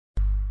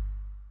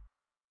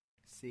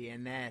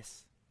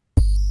CNS.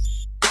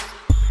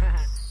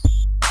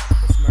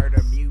 It's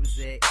murder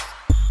music.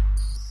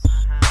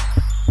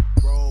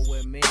 Roll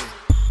with me,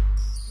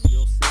 and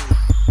you'll see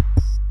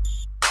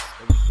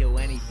that we kill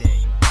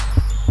anything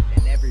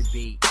and every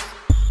beat.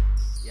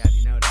 Yeah,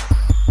 you know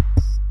that.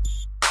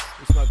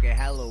 We smoking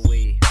hella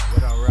weed.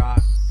 We don't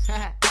rock.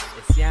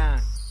 It's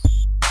young.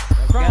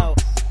 Let's go.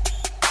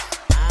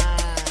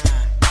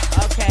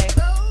 Okay.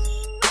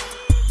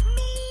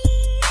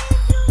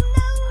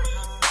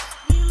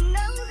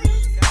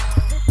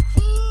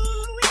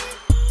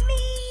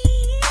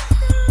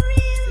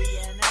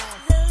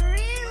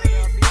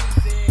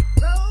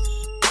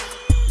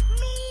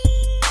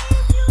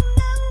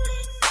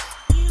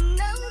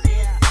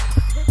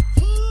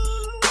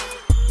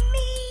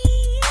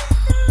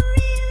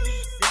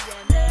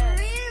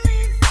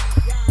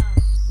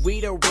 We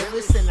the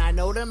realest, and I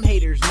know them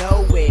haters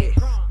know it.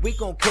 We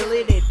gon' kill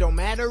it, it don't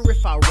matter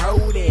if I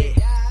wrote it.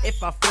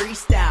 If I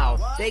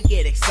freestyle, they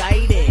get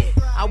excited.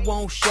 I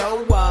won't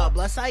show up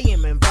unless I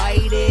am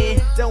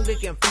invited. Don't get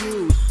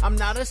confused, I'm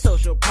not a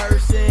social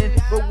person,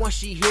 but once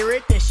she hear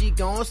it, then she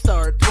gon'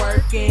 start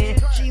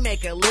twerking. She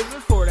make a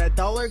living for the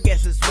dollar,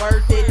 guess it's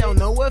worth it. Don't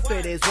know if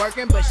it is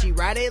working, but she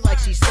ride it like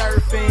she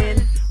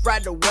surfing.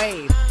 Ride the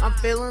wave, I'm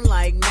feeling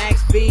like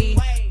Max B.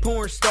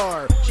 Porn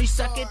star, she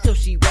suck it till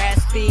she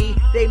raspy.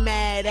 They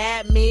mad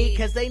at me,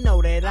 cause they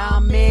know that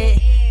I'm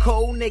it.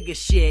 Cold nigga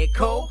shit,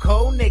 cold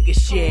nigga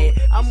shit.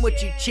 I'm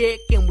with you chick,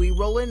 and we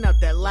rolling up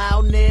that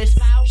loudness.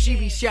 She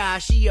be shy,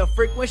 she a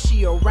freak when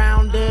she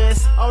around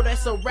us. Oh,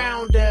 that's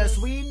around us,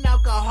 weed and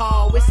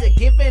alcohol. It's a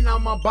given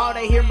on my ball,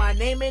 they hear my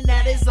name and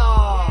that is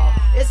all.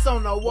 It's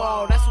on the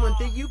wall, that's one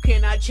thing you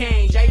cannot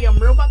change. I am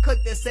real, I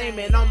click the same,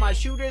 and all my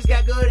shooters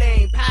got good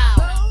aim.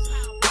 Pow!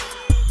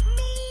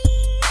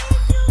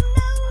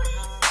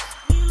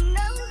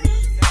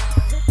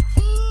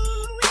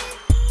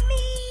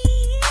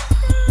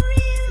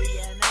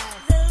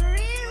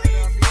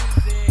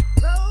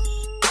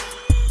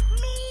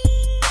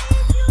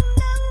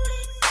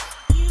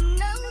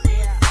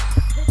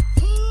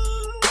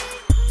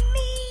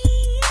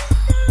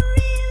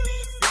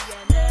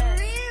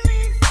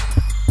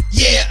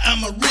 Yeah,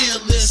 I'm a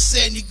realist,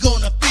 and you're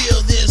gonna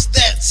feel this.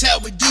 That's how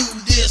we do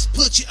this.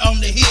 Put you on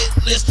the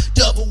hit list.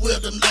 Double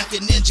wield them like a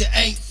ninja.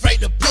 Ain't afraid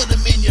to put them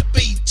in your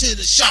feet to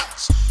the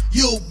shots.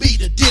 You'll be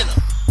the dinner.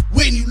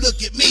 When you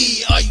look at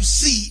me, all you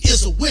see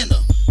is a winner.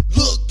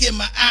 Look in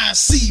my eyes,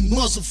 see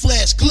muzzle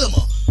flash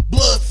glimmer.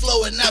 Blood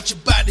flowing out your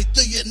body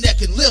through your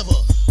neck and liver.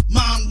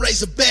 Mom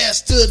raised a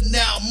bastard,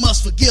 now I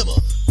must forgive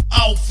her.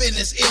 Off in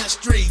this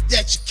industry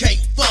that you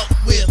can't fuck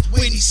with.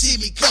 When you see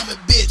me coming,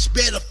 bitch,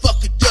 better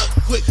fuck a duck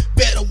quick.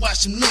 Better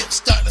watch them lips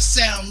start to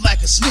sound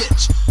like a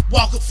snitch.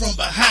 Walk up from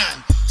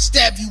behind,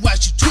 stab you while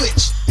you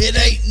twitch. It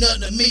ain't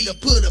nothing to me to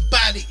put a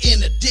body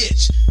in a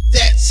ditch.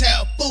 That's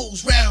how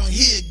fools round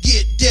here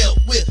get dealt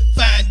with.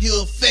 Find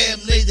your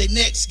family, they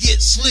necks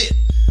get slit.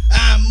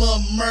 I'm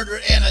a murderer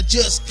and I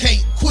just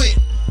can't quit.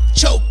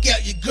 Choke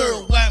out your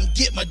girl while I'm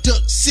get my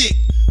duck sick.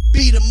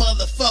 Beat a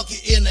motherfucker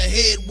in the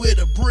head with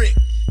a brick.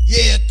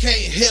 Yeah,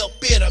 can't help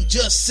it, I'm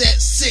just sad.